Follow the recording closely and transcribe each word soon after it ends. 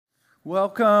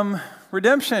Welcome,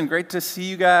 Redemption. Great to see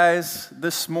you guys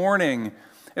this morning.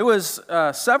 It was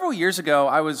several years ago,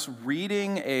 I was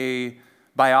reading a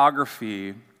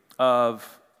biography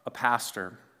of a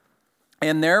pastor,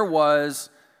 and there was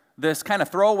this kind of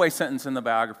throwaway sentence in the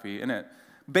biography, and it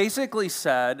basically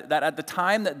said that at the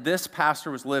time that this pastor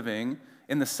was living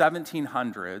in the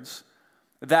 1700s,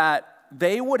 that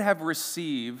they would have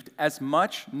received as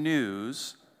much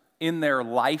news in their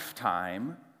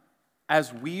lifetime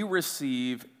as we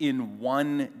receive in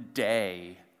one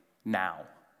day now.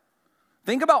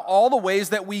 Think about all the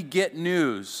ways that we get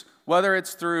news, whether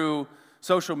it's through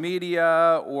social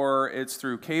media or it's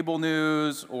through cable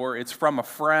news or it's from a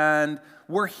friend.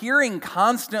 We're hearing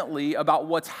constantly about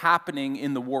what's happening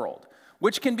in the world,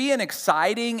 which can be an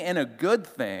exciting and a good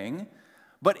thing,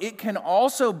 but it can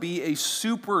also be a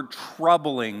super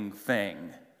troubling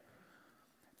thing.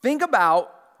 Think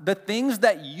about the things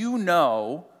that you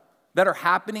know that are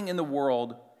happening in the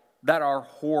world that are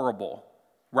horrible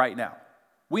right now.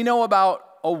 We know about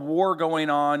a war going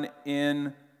on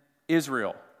in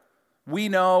Israel. We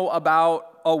know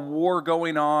about a war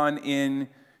going on in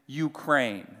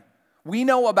Ukraine. We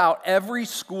know about every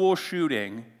school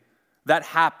shooting that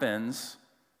happens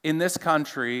in this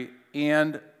country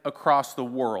and across the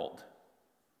world.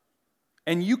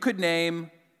 And you could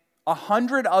name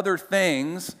 100 other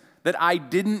things that I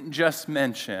didn't just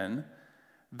mention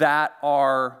that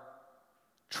are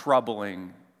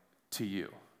troubling to you.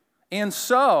 And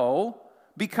so,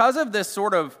 because of this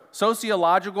sort of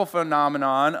sociological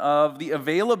phenomenon of the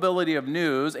availability of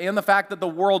news and the fact that the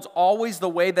world's always the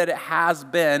way that it has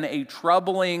been, a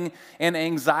troubling and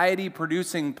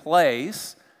anxiety-producing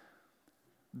place,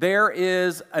 there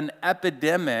is an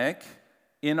epidemic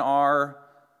in our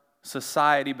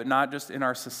society, but not just in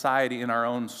our society, in our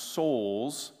own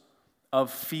souls, of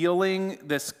feeling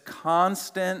this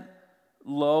constant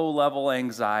low-level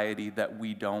anxiety that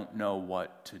we don't know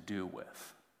what to do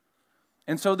with.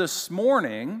 And so this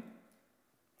morning,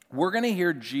 we're going to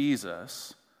hear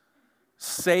Jesus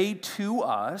say to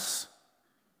us,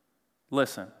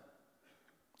 listen,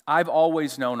 I've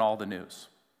always known all the news.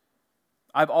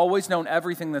 I've always known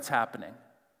everything that's happening.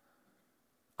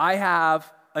 I have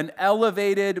an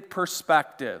elevated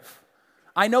perspective.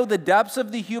 I know the depths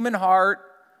of the human heart.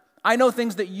 I know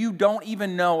things that you don't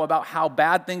even know about how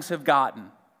bad things have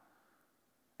gotten.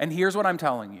 And here's what I'm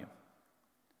telling you.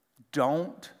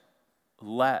 Don't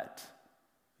let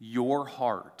your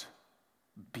heart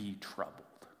be troubled.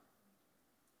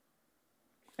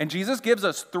 And Jesus gives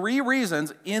us 3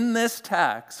 reasons in this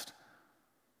text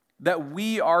that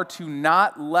we are to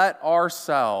not let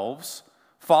ourselves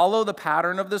follow the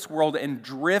pattern of this world and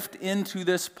drift into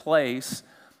this place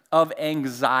of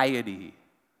anxiety.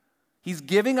 He's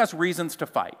giving us reasons to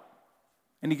fight.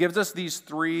 And he gives us these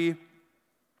 3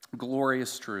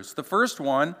 glorious truths. The first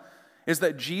one is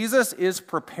that Jesus is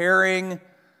preparing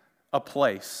a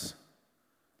place.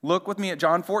 Look with me at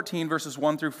John 14, verses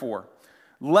 1 through 4.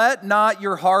 Let not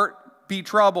your heart be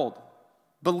troubled.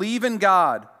 Believe in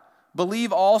God.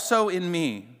 Believe also in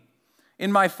me.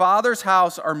 In my Father's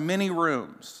house are many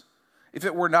rooms. If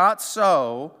it were not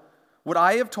so, would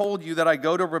I have told you that I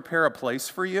go to prepare a place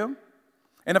for you?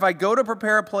 And if I go to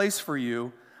prepare a place for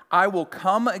you, I will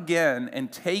come again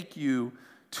and take you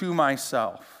to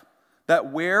myself,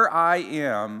 that where I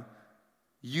am,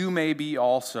 you may be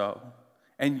also,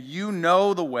 and you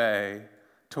know the way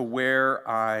to where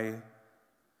I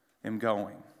am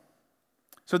going.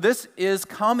 So this is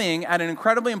coming at an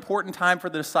incredibly important time for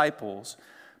the disciples,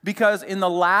 because in the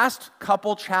last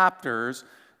couple chapters,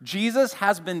 Jesus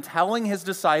has been telling his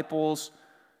disciples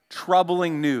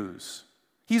troubling news.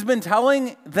 He's been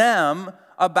telling them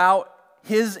about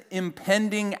his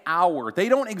impending hour. They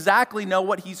don't exactly know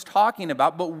what he's talking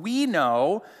about, but we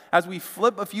know, as we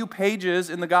flip a few pages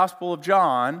in the Gospel of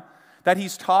John, that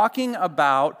he's talking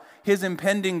about his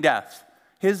impending death,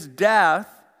 his death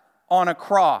on a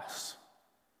cross.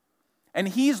 And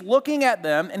he's looking at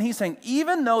them and he's saying,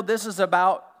 even though this is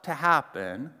about to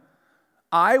happen,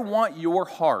 I want your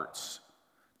hearts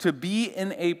to be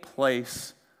in a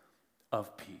place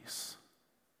of peace.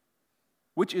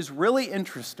 Which is really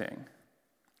interesting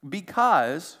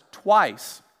because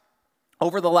twice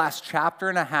over the last chapter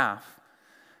and a half,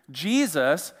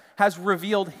 Jesus has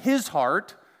revealed his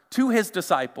heart to his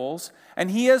disciples,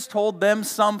 and he has told them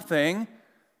something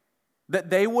that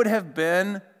they would have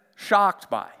been shocked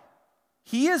by.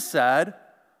 He has said,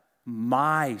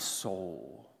 my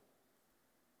soul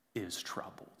is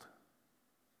troubled.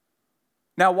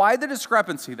 Now, why the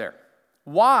discrepancy there?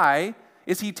 Why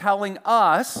is he telling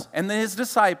us and his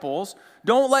disciples,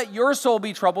 don't let your soul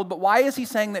be troubled, but why is he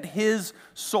saying that his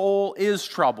soul is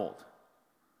troubled?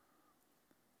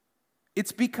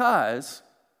 It's because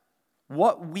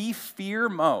what we fear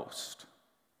most,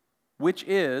 which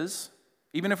is,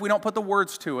 even if we don't put the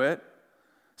words to it,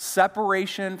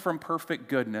 separation from perfect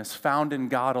goodness found in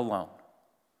God alone.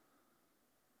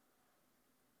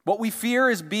 What we fear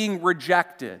is being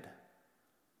rejected,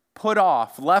 put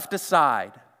off, left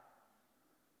aside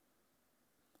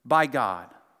by God,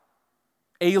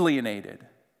 alienated.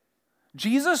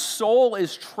 Jesus' soul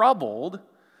is troubled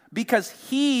because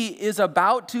he is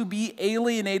about to be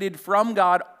alienated from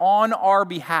God on our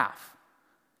behalf.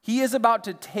 He is about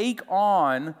to take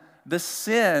on the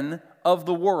sin of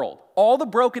the world. All the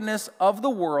brokenness of the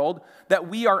world that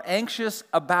we are anxious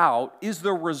about is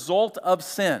the result of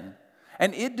sin,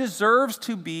 and it deserves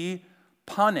to be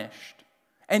punished.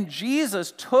 And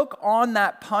Jesus took on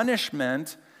that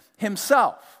punishment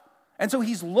himself. And so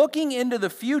he's looking into the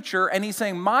future and he's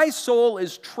saying, my soul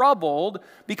is troubled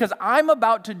because I'm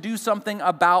about to do something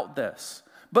about this.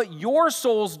 But your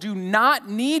souls do not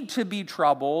need to be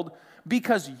troubled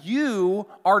because you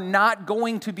are not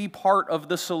going to be part of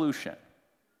the solution.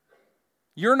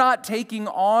 You're not taking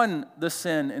on the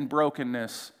sin and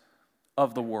brokenness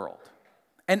of the world.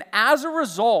 And as a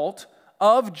result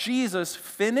of Jesus'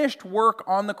 finished work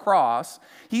on the cross,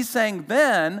 he's saying,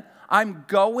 then I'm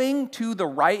going to the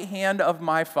right hand of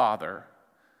my Father,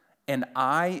 and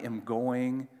I am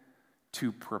going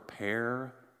to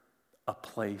prepare a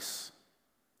place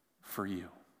for you.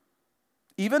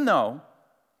 Even though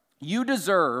you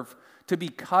deserve to be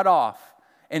cut off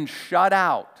and shut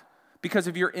out because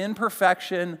of your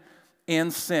imperfection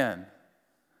and sin,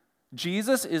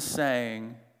 Jesus is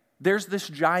saying, there's this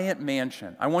giant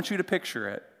mansion. I want you to picture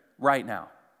it right now.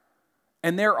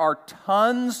 And there are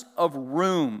tons of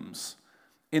rooms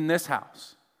in this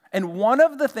house. And one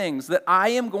of the things that I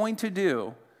am going to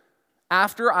do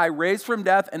after I raise from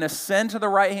death and ascend to the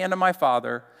right hand of my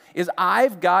Father is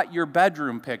I've got your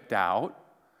bedroom picked out,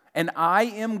 and I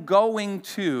am going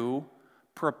to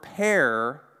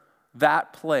prepare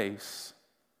that place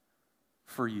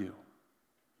for you.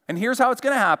 And here's how it's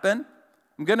going to happen.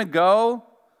 I'm going to go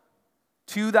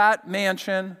to that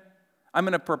mansion. I'm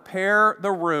going to prepare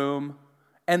the room.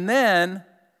 And then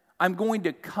I'm going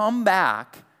to come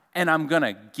back and I'm going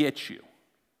to get you.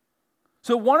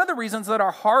 So one of the reasons that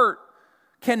our heart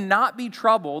cannot be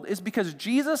troubled is because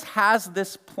Jesus has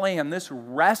this plan, this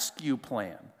rescue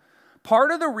plan.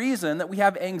 Part of the reason that we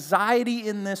have anxiety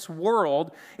in this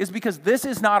world is because this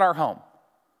is not our home.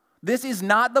 This is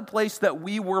not the place that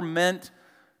we were meant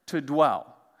to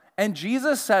dwell. And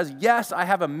Jesus says, yes, I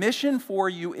have a mission for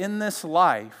you in this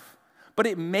life, but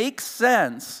it makes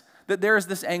sense that there is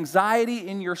this anxiety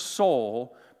in your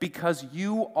soul because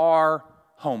you are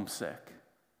homesick.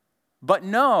 But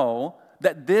know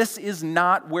that this is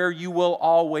not where you will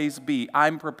always be.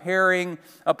 I'm preparing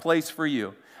a place for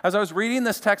you. As I was reading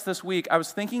this text this week, I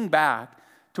was thinking back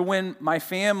to when my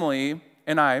family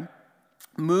and I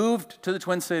moved to the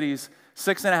Twin Cities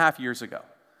 6.5 years ago.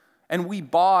 And we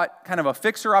bought kind of a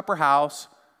fixer-upper house,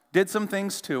 did some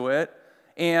things to it,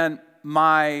 and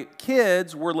my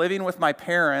kids were living with my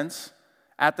parents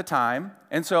at the time,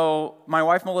 and so my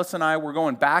wife Melissa and I were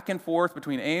going back and forth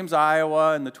between Ames,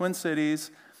 Iowa, and the Twin Cities,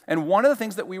 and one of the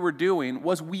things that we were doing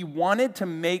was we wanted to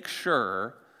make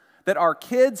sure that our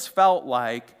kids felt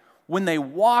like when they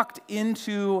walked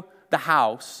into the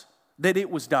house that it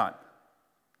was done.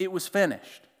 It was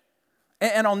finished.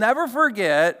 And I'll never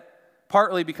forget,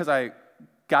 partly because I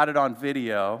got it on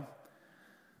video,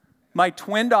 my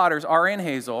twin daughters, Ari and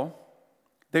Hazel,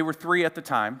 they were 3 at the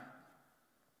time,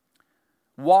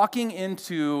 walking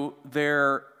into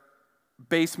their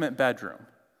basement bedroom.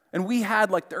 And we had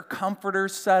like their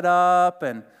comforters set up,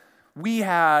 and we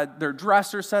had their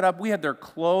dresser set up. We had their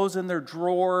clothes in their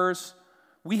drawers.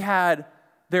 We had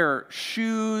their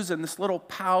shoes and this little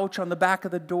pouch on the back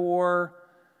of the door.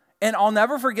 And I'll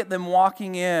never forget them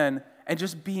walking in and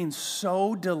just being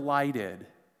so delighted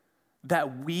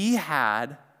that we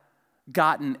had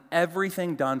gotten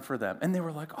everything done for them. And they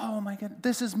were like, oh my God,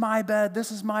 this is my bed,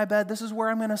 this is my bed, this is where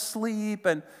I'm going to sleep.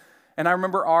 And I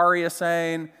remember Aria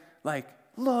saying, like,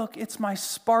 look, it's my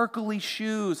sparkly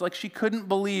shoes. Like, she couldn't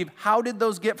believe, how did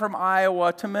those get from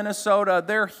Iowa to Minnesota?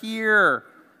 They're here.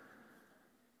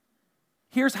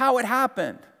 Here's how it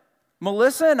happened.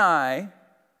 Melissa and I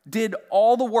did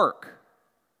all the work,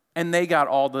 and they got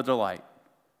all the delight.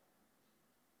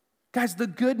 Guys, the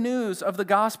good news of the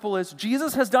gospel is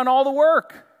Jesus has done all the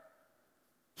work.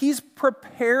 He's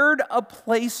prepared a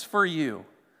place for you.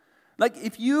 Like,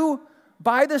 if you,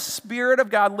 by the Spirit of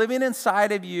God living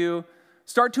inside of you,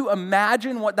 start to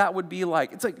imagine what that would be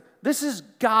like. It's like, this is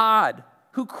God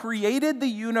who created the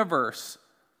universe,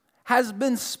 has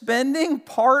been spending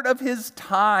part of his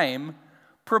time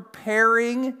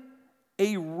preparing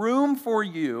a room for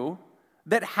you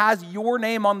that has your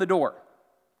name on the door.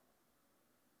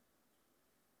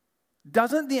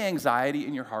 Doesn't the anxiety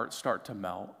in your heart start to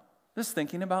melt? Just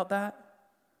thinking about that?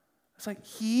 It's like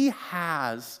he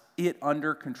has it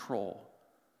under control.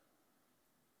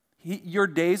 Your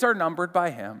days are numbered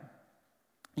by him.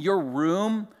 Your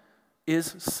room is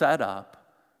set up.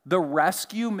 The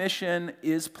rescue mission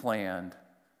is planned.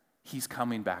 He's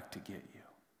coming back to get you.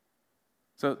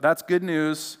 So that's good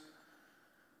news,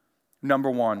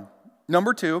 number one.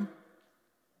 Number two,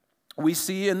 we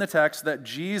see in the text that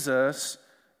Jesus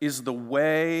is the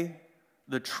way,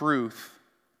 the truth,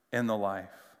 and the life.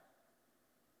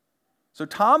 So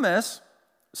Thomas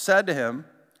said to him,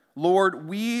 Lord,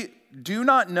 we do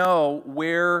not know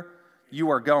where you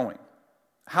are going.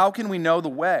 How can we know the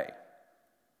way?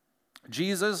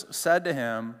 Jesus said to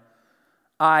him,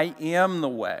 I am the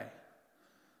way,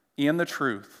 and the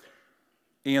truth,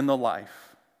 and the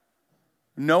life.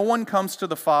 No one comes to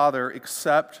the Father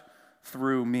except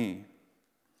through me.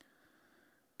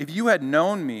 If you had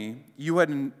known me, you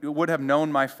would have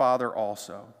known my Father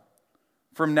also.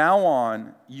 From now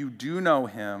on, you do know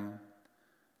him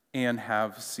and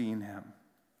have seen him.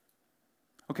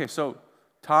 Okay, so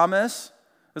Thomas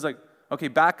is like, okay,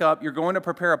 back up. You're going to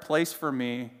prepare a place for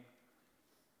me.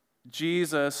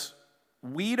 Jesus,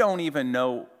 we don't even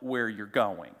know where you're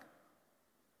going.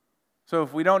 So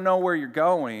if we don't know where you're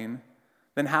going,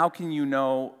 then how can we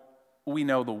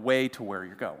know the way to where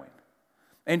you're going?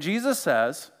 And Jesus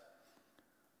says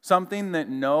something that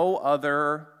no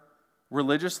other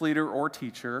religious leader or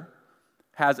teacher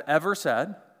has ever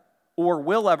said or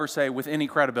will ever say with any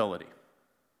credibility.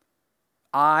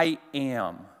 I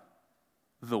am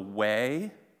the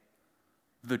way,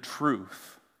 the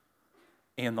truth,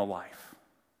 and the life.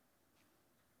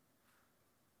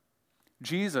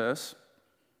 Jesus,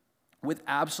 with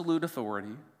absolute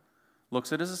authority,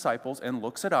 looks at his disciples and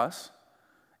looks at us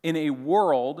in a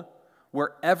world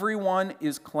where everyone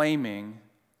is claiming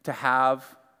to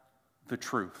have the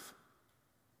truth,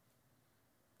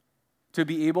 to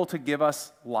be able to give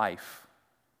us life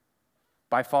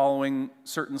by following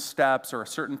certain steps or a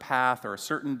certain path or a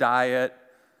certain diet.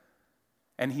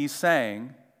 And he's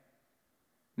saying,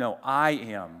 no, I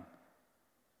am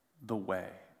the way,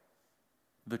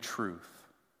 the truth,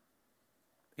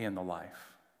 and the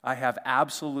life. I have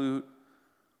absolute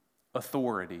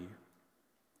authority,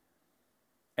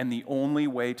 and the only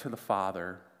way to the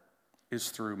Father is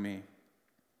through me.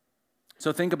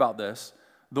 So think about this.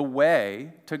 The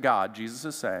way to God, Jesus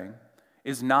is saying,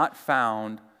 is not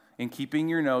found in keeping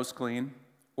your nose clean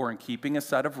or in keeping a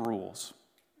set of rules.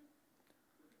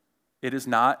 It is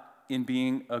not in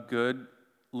being a good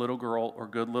little girl or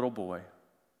good little boy.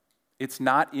 It's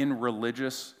not in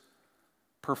religious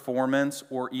performance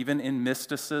or even in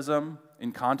mysticism,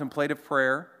 in contemplative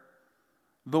prayer.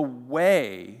 The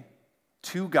way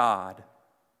to God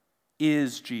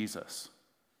is Jesus.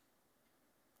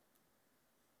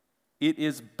 It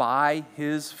is by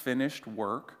his finished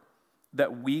work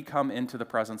that we come into the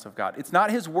presence of God. It's not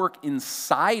his work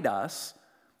inside us,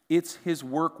 it's his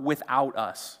work without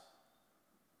us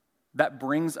that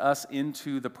brings us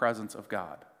into the presence of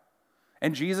God.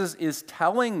 And Jesus is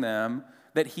telling them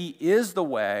that he is the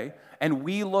way, and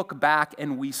we look back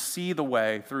and we see the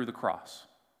way through the cross.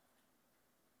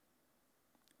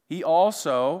 He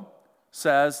also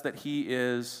says that he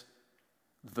is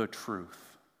the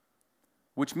truth,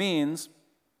 which means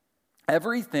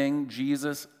everything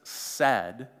Jesus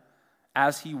said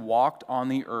as he walked on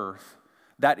the earth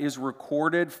that is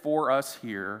recorded for us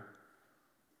here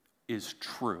is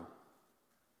true.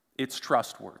 It's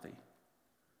trustworthy.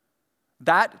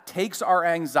 That takes our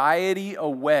anxiety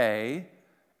away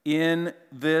in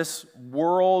this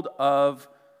world of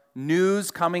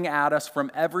news coming at us from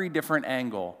every different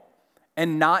angle,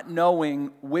 and not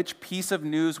knowing which piece of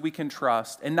news we can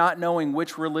trust, and not knowing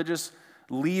which religious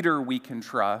leader we can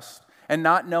trust, and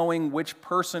not knowing which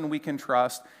person we can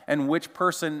trust, and which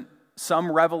person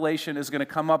some revelation is going to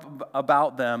come up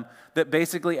about them that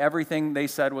basically everything they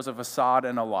said was a facade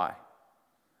and a lie.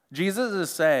 Jesus is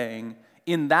saying,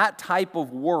 in that type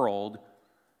of world,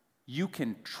 you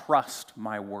can trust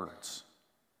my words.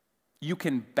 You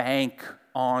can bank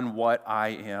on what I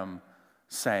am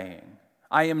saying.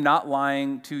 I am not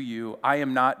lying to you. I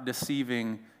am not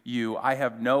deceiving you. I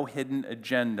have no hidden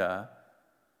agenda.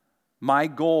 My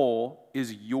goal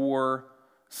is your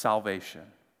salvation.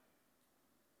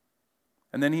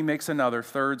 And then he makes another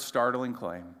third startling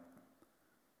claim.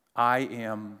 I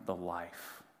am the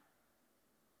life.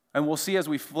 And we'll see as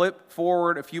we flip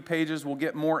forward a few pages, we'll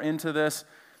get more into this.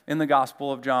 in the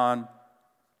Gospel of John.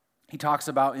 He talks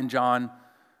about in John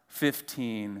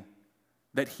 15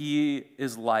 that he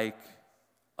is like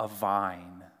a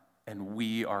vine and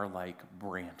we are like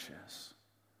branches.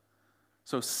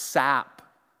 So sap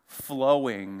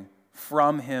flowing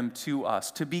from him to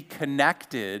us, to be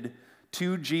connected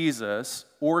to Jesus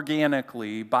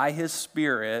organically by his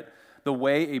Spirit, the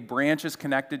way a branch is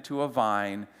connected to a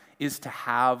vine, is to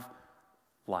have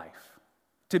life.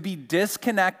 To be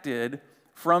disconnected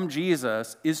from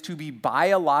Jesus is to be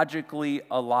biologically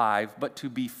alive, but to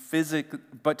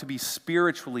be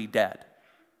spiritually dead.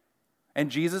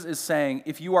 And Jesus is saying,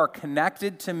 if you are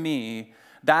connected to me,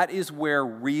 that is where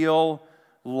real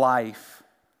life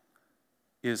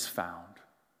is found.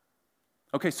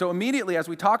 Okay, so immediately as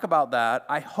we talk about that,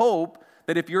 I hope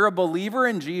that if you're a believer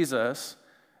in Jesus,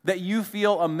 that you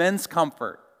feel immense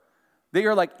comfort. That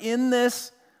you're like, in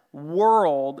this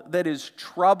world that is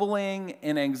troubling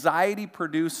and anxiety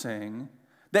producing,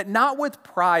 that not with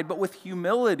pride, but with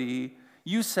humility,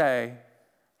 you say,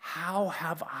 how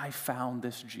have I found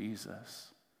this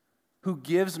Jesus who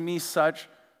gives me such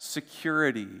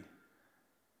security,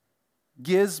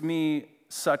 gives me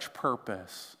such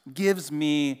purpose, gives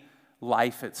me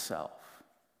life itself?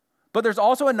 But there's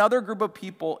also another group of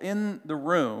people in the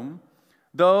room,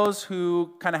 those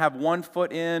who kind of have 1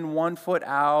 foot in, 1 foot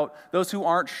out, those who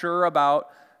aren't sure about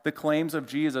the claims of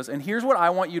Jesus. And here's what I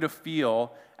want you to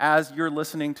feel as you're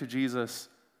listening to Jesus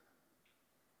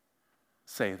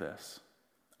say this.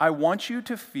 I want you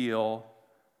to feel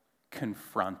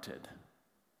confronted.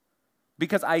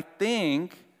 Because I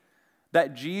think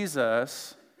that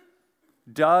Jesus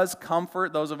does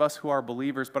comfort those of us who are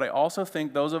believers, but I also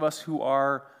think those of us who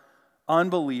are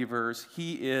unbelievers,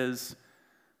 he is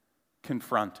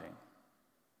confronting.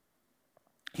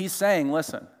 He's saying,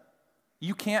 listen,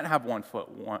 you can't have 1 foot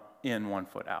in, 1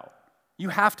 foot out. You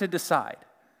have to decide.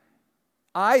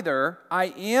 Either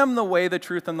I am the way, the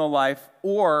truth, and the life,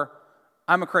 or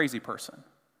I'm a crazy person.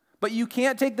 But you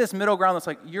can't take this middle ground that's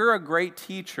like, you're a great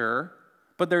teacher,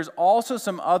 but there's also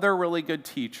some other really good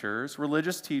teachers,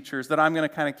 religious teachers, that I'm going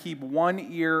to kind of keep one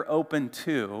ear open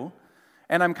to,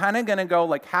 and I'm kind of going to go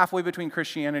like halfway between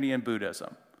Christianity and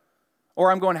Buddhism.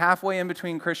 Or I'm going halfway in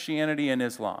between Christianity and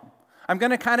Islam. I'm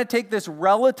going to kind of take this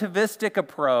relativistic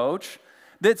approach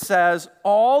that says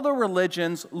all the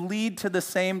religions lead to the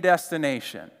same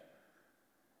destination.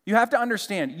 You have to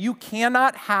understand, you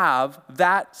cannot have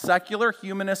that secular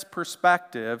humanist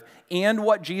perspective and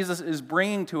what Jesus is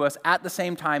bringing to us at the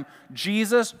same time.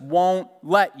 Jesus won't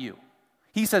let you.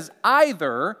 He says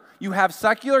either you have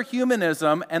secular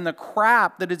humanism and the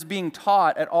crap that is being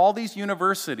taught at all these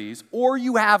universities, or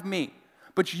you have me.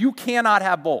 But you cannot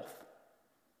have both.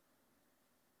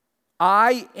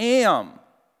 I am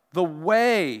the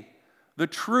way, the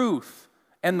truth,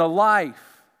 and the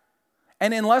life.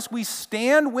 And unless we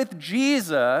stand with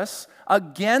Jesus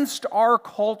against our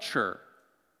culture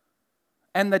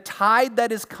and the tide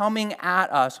that is coming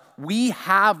at us, we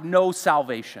have no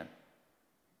salvation.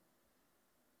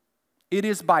 It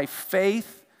is by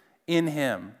faith in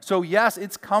him. So yes,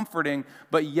 it's comforting,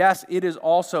 but yes, it is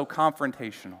also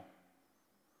confrontational.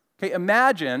 Okay,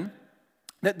 imagine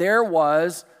that there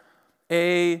was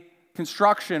a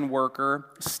construction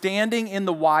worker standing in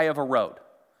the Y of a road,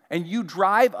 and you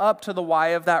drive up to the Y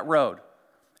of that road,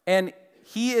 and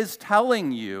he is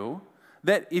telling you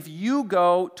that if you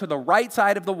go to the right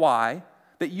side of the Y,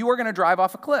 that you are going to drive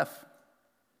off a cliff.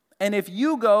 And if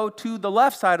you go to the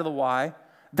left side of the Y,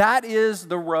 that is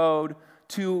the road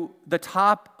to the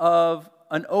top of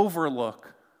an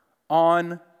overlook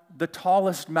on the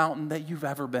tallest mountain that you've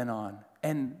ever been on,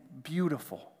 and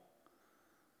beautiful.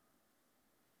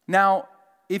 Now,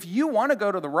 if you want to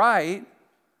go to the right,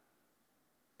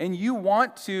 and you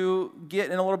want to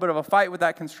get in a little bit of a fight with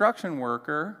that construction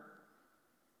worker,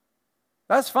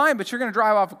 that's fine, but you're going to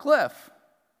drive off a cliff.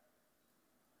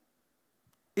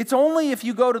 It's only if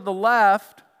you go to the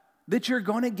left that you're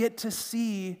going to get to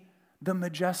see the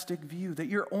majestic view, that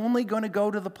you're only going to go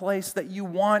to the place that you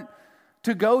want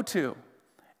to go to.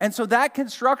 And so that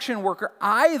construction worker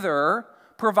either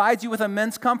provides you with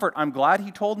immense comfort. I'm glad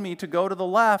he told me to go to the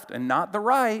left and not the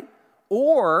right,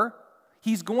 or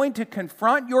he's going to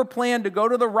confront your plan to go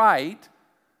to the right,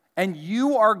 and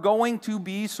you are going to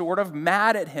be sort of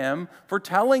mad at him for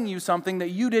telling you something that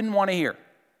you didn't want to hear.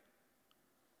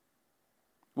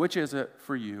 Which is it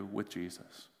for you with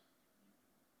Jesus?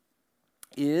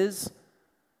 Is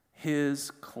his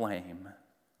claim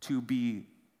to be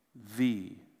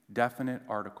the definite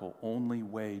article, only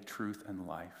way, truth, and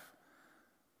life,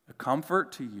 a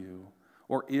comfort to you,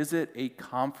 or is it a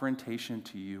confrontation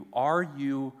to you? Are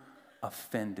you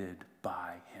offended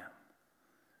by him?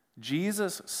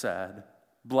 Jesus said,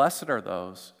 "Blessed are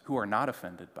those who are not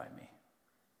offended by me."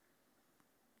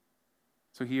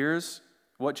 So here's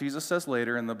what Jesus says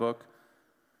later in the book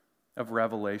of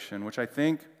Revelation, which I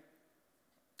think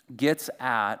gets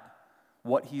at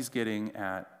what he's getting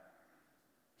at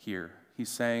here. He's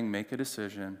saying, make a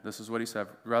decision. This is what he said,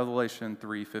 Revelation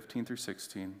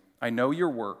 3:15-16. "I know your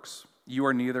works. You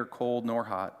are neither cold nor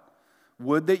hot.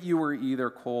 Would that you were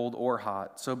either cold or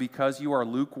hot. So because you are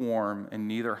lukewarm and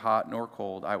neither hot nor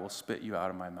cold, I will spit you out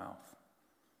of my mouth."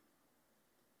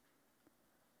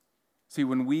 See,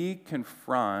 when we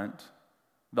confront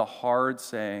the hard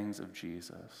sayings of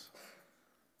Jesus,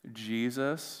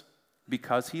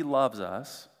 because he loves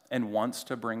us and wants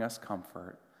to bring us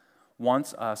comfort,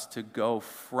 wants us to go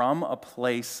from a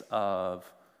place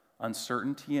of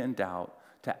uncertainty and doubt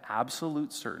to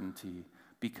absolute certainty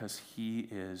because he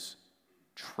is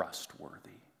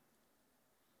trustworthy.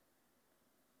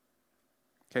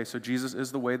 Okay, so Jesus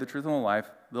is the way, the truth, and the life.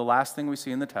 The last thing we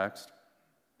see in the text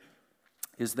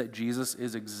is that Jesus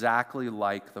is exactly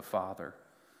like the Father.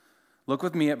 Look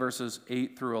with me at verses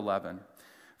 8-11.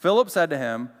 "Philip said to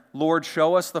him, 'Lord,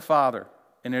 show us the Father,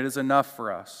 and it is enough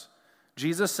for us.'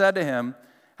 Jesus said to him,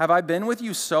 'Have I been with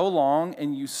you so long,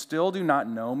 and you still do not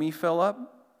know me, Philip?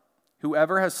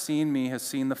 Whoever has seen me has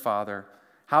seen the Father.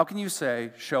 How can you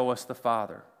say, show us the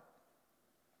Father?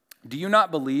 Do you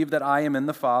not believe that I am in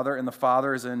the Father, and the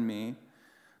Father is in me?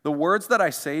 The words that I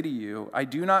say to you, I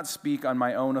do not speak on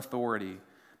my own authority,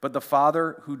 but the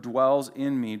Father who dwells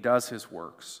in me does his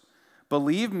works.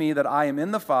 Believe me that I am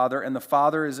in the Father, and the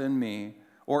Father is in me,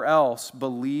 or else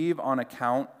believe on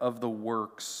account of the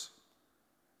works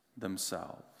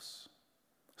themselves.'"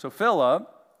 So Philip,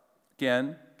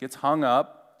 again, gets hung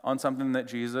up on something that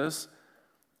Jesus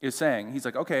is saying. He's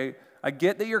like, okay, I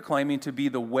get that you're claiming to be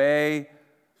the way,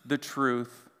 the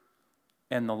truth,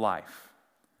 and the life.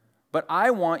 But I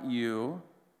want you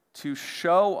to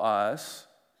show us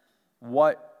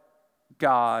what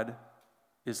God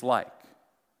is like.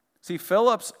 See,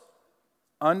 Philip's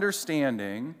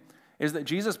understanding is that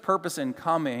Jesus' purpose in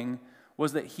coming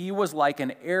was that he was like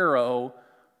an arrow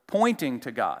pointing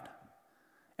to God.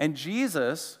 And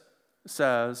Jesus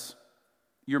says,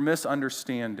 "You're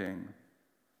misunderstanding,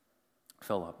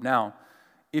 Philip." Now,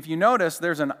 if you notice,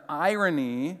 there's an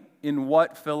irony in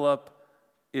what Philip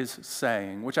is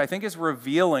saying, which I think is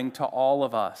revealing to all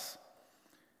of us.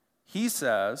 He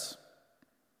says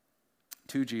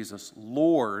to Jesus,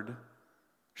 "Lord,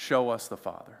 show us the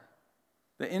Father."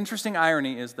 The interesting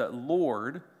irony is that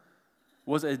Lord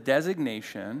was a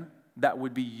designation that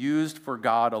would be used for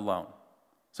God alone.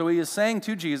 So he is saying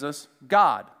to Jesus,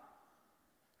 God,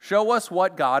 show us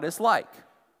what God is like.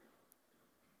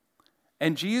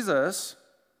 And Jesus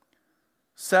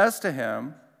says to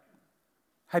him,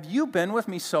 "Have you been with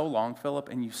me so long, Philip,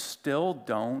 and you still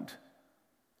don't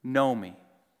know me?"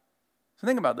 So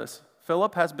think about this.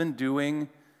 Philip has been doing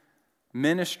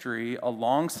ministry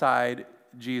alongside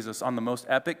Jesus on the most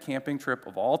epic camping trip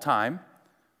of all time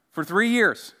for 3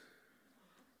 years.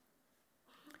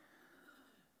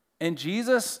 And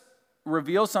Jesus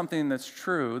reveals something that's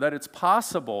true, that it's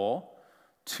possible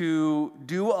to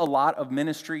do a lot of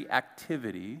ministry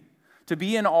activity, to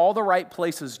be in all the right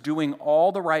places, doing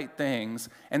all the right things,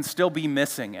 and still be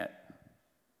missing it.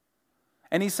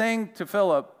 And he's saying to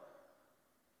Philip,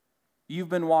 you've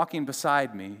been walking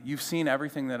beside me, you've seen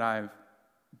everything that I've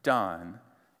done,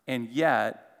 and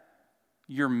yet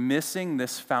you're missing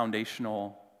this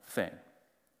foundational thing.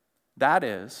 That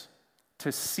is,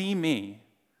 to see me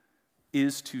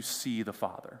is to see the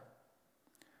Father.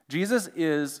 Jesus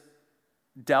is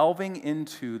delving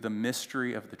into the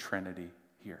mystery of the Trinity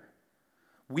here.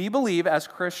 We believe as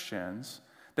Christians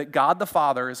that God the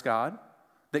Father is God,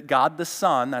 that God the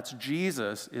Son, that's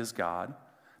Jesus, is God,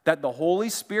 that the Holy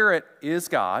Spirit is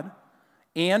God,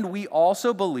 and we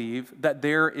also believe that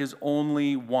there is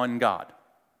only one God.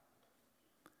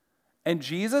 And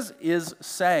Jesus is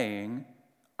saying,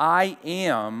 I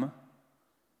am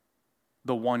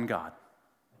the one God.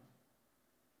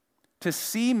 To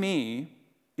see me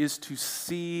is to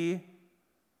see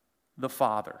the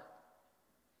Father.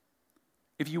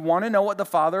 If you want to know what the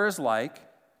Father is like,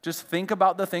 just think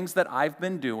about the things that I've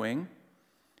been doing.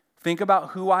 Think about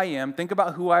who I am. Think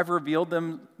about who I've revealed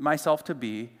myself to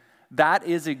be. That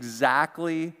is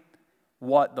exactly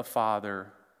what the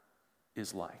Father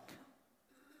is like,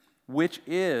 which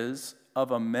is of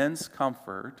immense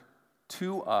comfort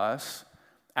to us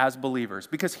as believers.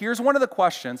 Because here's one of the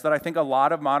questions that I think a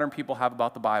lot of modern people have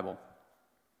about the Bible.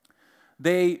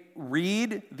 They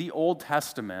read the Old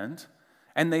Testament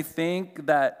and they think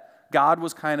that God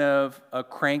was kind of a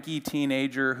cranky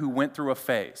teenager who went through a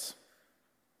phase.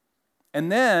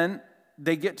 And then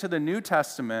they get to the New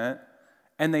Testament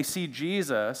and they see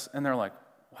Jesus and they're like,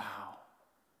 wow,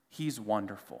 he's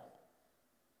wonderful.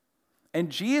 And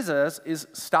Jesus is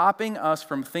stopping us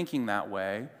from thinking that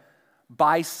way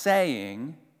by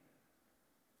saying,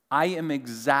 I am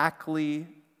exactly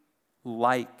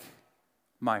like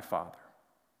my Father.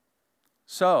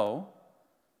 So,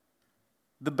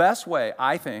 the best way,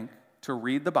 I think, to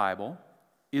read the Bible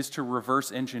is to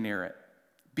reverse engineer it,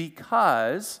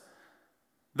 because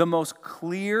the most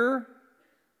clear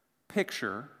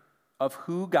picture of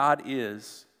who God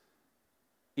is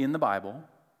in the Bible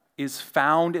is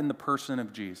found in the person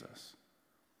of Jesus.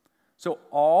 So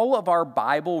all of our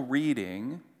Bible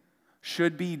reading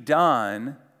should be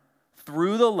done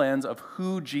through the lens of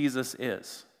who Jesus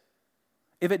is.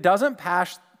 If it doesn't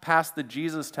pass the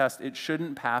Jesus test, it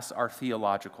shouldn't pass our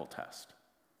theological test.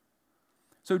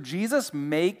 So Jesus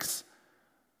makes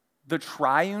the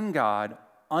triune God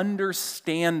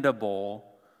understandable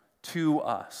to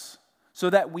us, so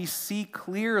that we see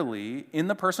clearly in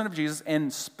the person of Jesus,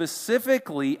 and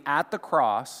specifically at the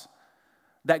cross,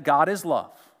 that God is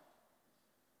love.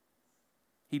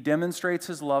 He demonstrates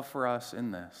his love for us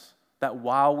in this, that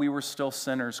while we were still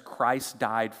sinners, Christ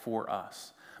died for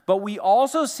us. But we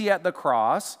also see at the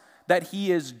cross that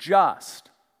he is just,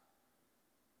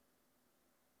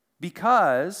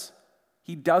 because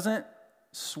he doesn't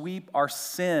sweep our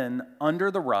sin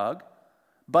under the rug,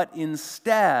 but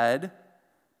instead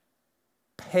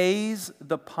pays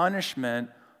the punishment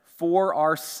for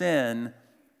our sin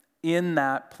in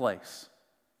that place.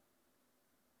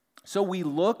 So we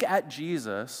look at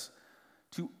Jesus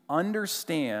to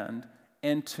understand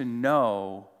and to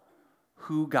know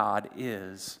who God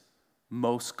is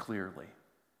most clearly.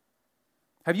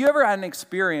 Have you ever had an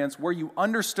experience where you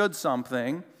understood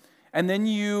something and then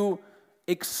you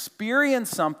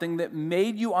experienced something that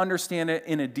made you understand it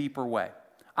in a deeper way?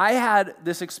 I had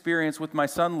this experience with my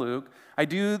son Luke. I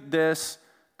do this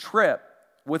trip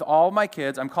with all my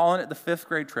kids. I'm calling it the 5th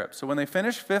grade trip. So when they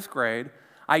finish 5th grade,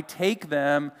 I take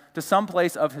them to some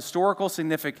place of historical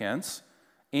significance,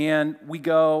 and we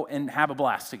go and have a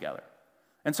blast together.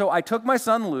 And so I took my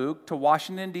son Luke to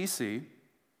Washington, D.C.,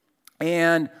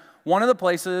 and one of the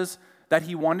places that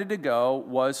he wanted to go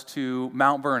was to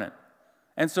Mount Vernon.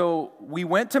 And so we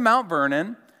went to Mount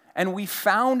Vernon, and we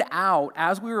found out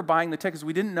as we were buying the tickets,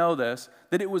 we didn't know this,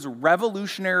 that it was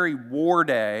Revolutionary War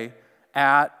Day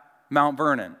at Mount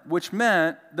Vernon, which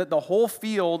meant that the whole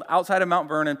field outside of Mount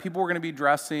Vernon, people were going to be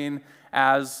dressing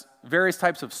as various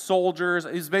types of soldiers.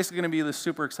 It was basically going to be this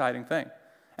super exciting thing.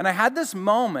 And I had this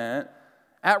moment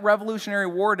at Revolutionary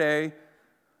War Day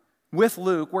with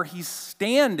Luke where he's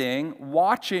standing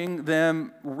watching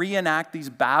them reenact these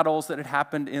battles that had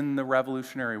happened in the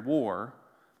Revolutionary War.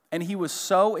 And he was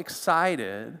so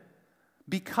excited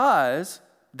because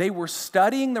they were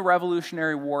studying the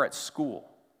Revolutionary War at school.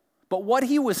 But what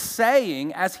he was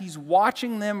saying as he's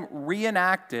watching them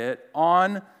reenact it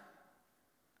on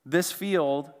this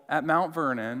field at Mount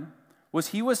Vernon was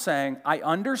he was saying, I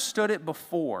understood it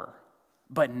before,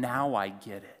 but now I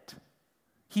get it.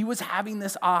 He was having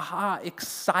this aha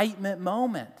excitement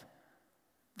moment.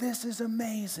 This is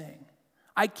amazing.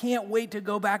 I can't wait to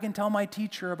go back and tell my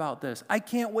teacher about this. I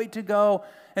can't wait to go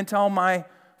and tell my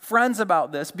friends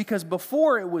about this, because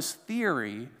before it was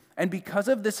theory, and because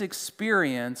of this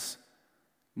experience,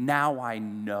 now I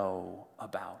know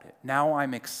about it. Now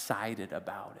I'm excited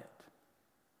about it.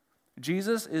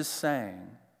 Jesus is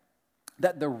saying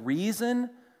that the reason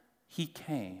he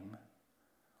came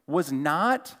was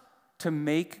not to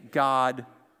make God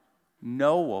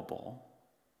knowable,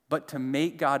 but to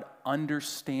make God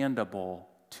understandable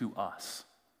to us.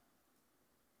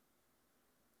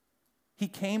 He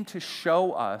came to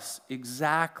show us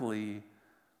exactly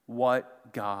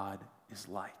what God is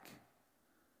like.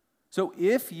 So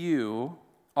if you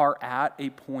are at a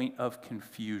point of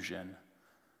confusion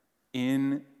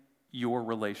in your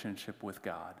relationship with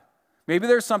God, maybe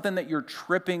there's something that you're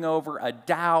tripping over, a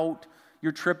doubt,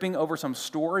 you're tripping over some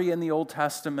story in the Old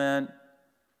Testament,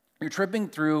 you're tripping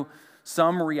through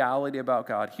some reality about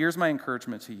God, here's my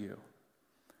encouragement to you.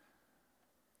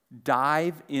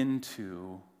 Dive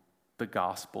into the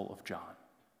Gospel of John.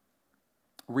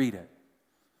 Read it.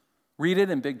 Read it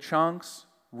in big chunks.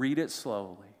 Read it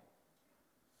slowly.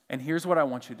 And here's what I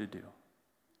want you to do.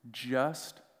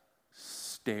 Just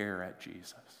stare at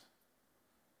Jesus.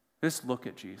 Just look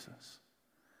at Jesus.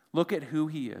 Look at who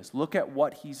he is. Look at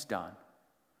what he's done.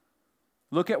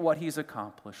 Look at what he's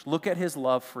accomplished. Look at his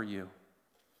love for you.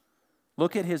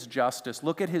 Look at his justice.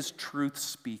 Look at his truth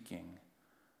speaking.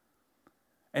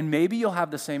 And maybe you'll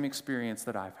have the same experience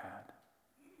that I've had.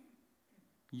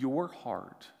 Your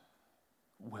heart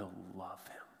will love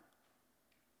him.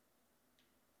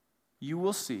 You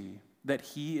will see that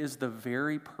he is the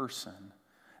very person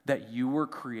that you were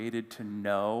created to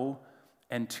know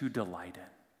and to delight in.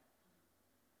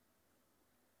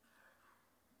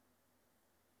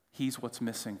 He's what's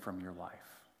missing from your life.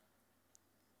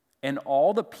 And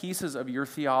all the pieces of your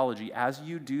theology, as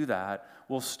you do that,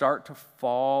 will start to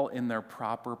fall in their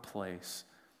proper place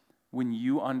when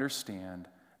you understand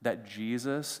that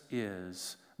Jesus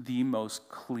is the most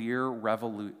clear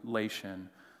revelation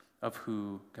of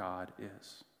who God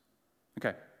is.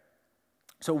 Okay,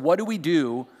 so what do we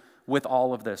do with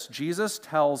all of this? Jesus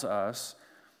tells us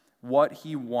what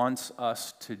he wants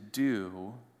us to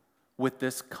do with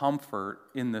this comfort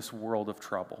in this world of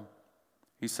trouble.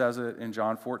 He says it in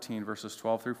John 14, verses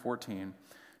 12 through 14.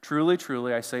 Truly,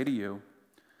 truly, I say to you,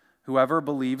 whoever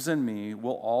believes in me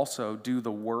will also do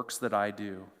the works that I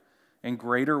do, and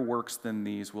greater works than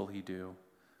these will he do,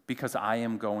 because I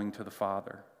am going to the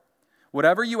Father.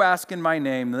 Whatever you ask in my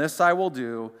name, this I will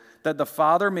do, that the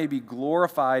Father may be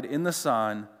glorified in the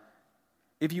Son.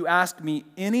 If you ask me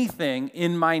anything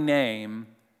in my name,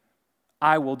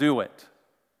 I will do it.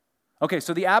 Okay,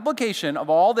 so the application of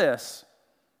all this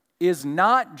is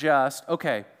not just,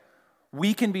 okay,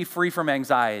 we can be free from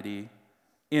anxiety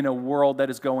in a world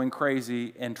that is going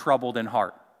crazy and troubled in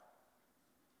heart.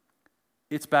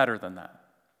 It's better than that.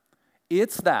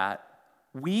 It's that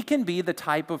we can be the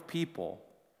type of people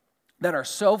that are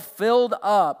so filled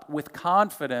up with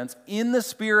confidence in the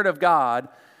Spirit of God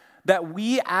that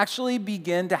we actually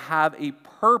begin to have a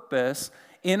purpose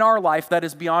in our life that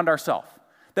is beyond ourselves.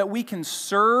 That we can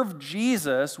serve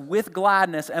Jesus with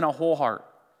gladness and a whole heart.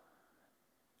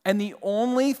 And the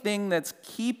only thing that's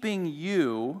keeping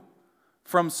you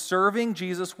from serving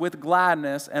Jesus with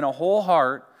gladness and a whole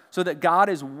heart so that God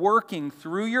is working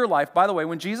through your life. By the way,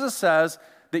 when Jesus says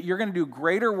that you're going to do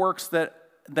greater works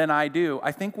than I do,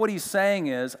 I think what he's saying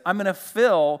is, I'm going to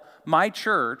fill my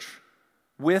church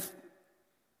with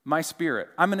my Spirit.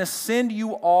 I'm going to send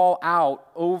you all out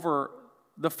over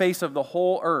the face of the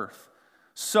whole earth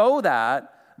so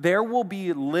that there will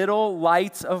be little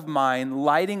lights of mine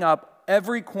lighting up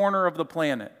every corner of the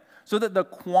planet, so that the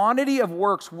quantity of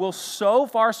works will so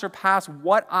far surpass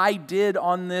what I did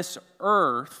on this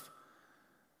earth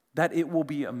that it will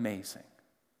be amazing.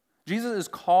 Jesus is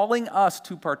calling us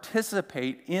to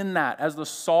participate in that as the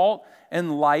salt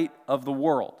and light of the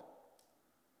world.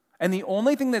 And the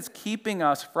only thing that's keeping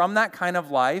us from that kind of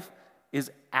life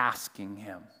is asking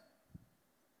him.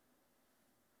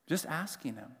 Just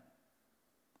asking him.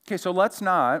 Okay, so let's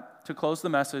not, to close the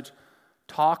message,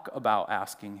 talk about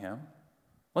asking him.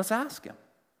 Let's ask him.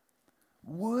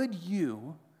 Would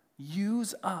you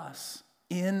use us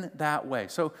in that way?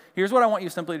 So here's what I want you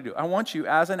simply to do. I want you,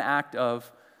 as an act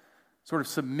of sort of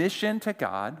submission to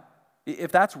God,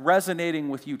 if that's resonating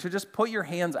with you, to just put your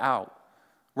hands out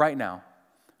right now.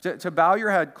 To bow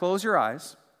your head, close your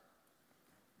eyes.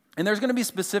 And there's going to be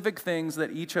specific things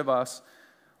that each of us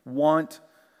want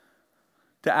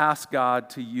to ask God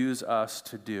to use us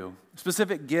to do.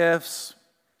 Specific gifts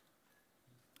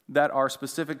that are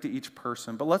specific to each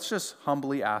person. But let's just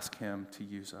humbly ask him to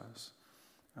use us.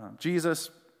 Jesus,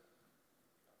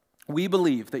 we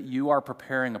believe that you are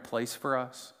preparing a place for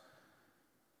us.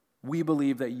 We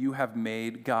believe that you have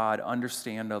made God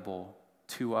understandable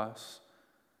to us,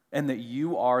 and that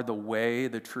you are the way,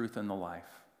 the truth, and the life.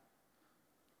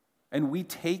 And we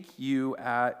take you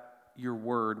at your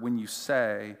word when you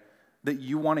say that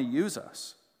you want to use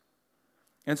us.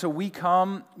 And so we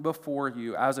come before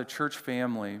you as a church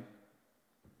family,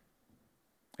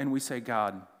 and we say,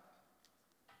 God,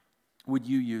 would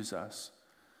you use us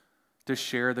to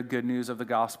share the good news of the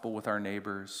gospel with our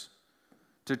neighbors,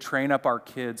 to train up our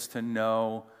kids to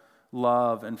know,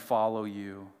 love, and follow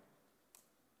you,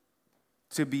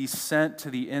 to be sent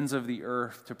to the ends of the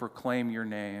earth to proclaim your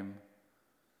name,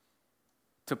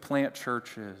 to plant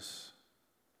churches,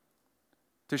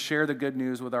 to share the good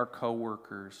news with our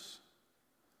coworkers,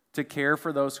 to care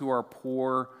for those who are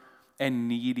poor and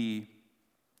needy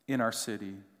in our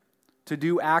city, to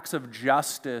do acts of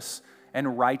justice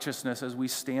and righteousness as we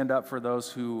stand up for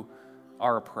those who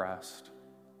are oppressed,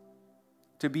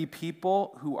 to be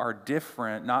people who are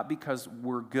different, not because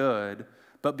we're good,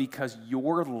 but because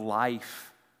your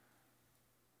life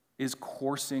is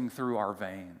coursing through our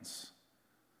veins.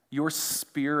 Your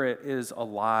Spirit is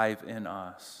alive in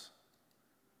us.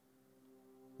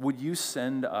 Would you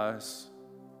send us,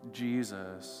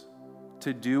 Jesus,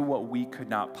 to do what we could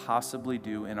not possibly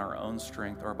do in our own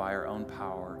strength or by our own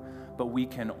power, but we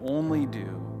can only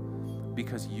do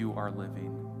because you are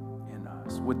living in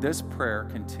us? Would this prayer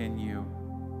continue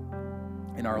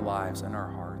in our lives and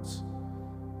our hearts?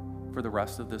 for the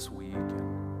rest of this week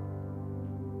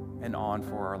and on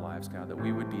for our lives, God, that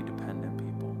we would be dependent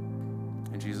people.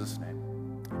 In Jesus' name.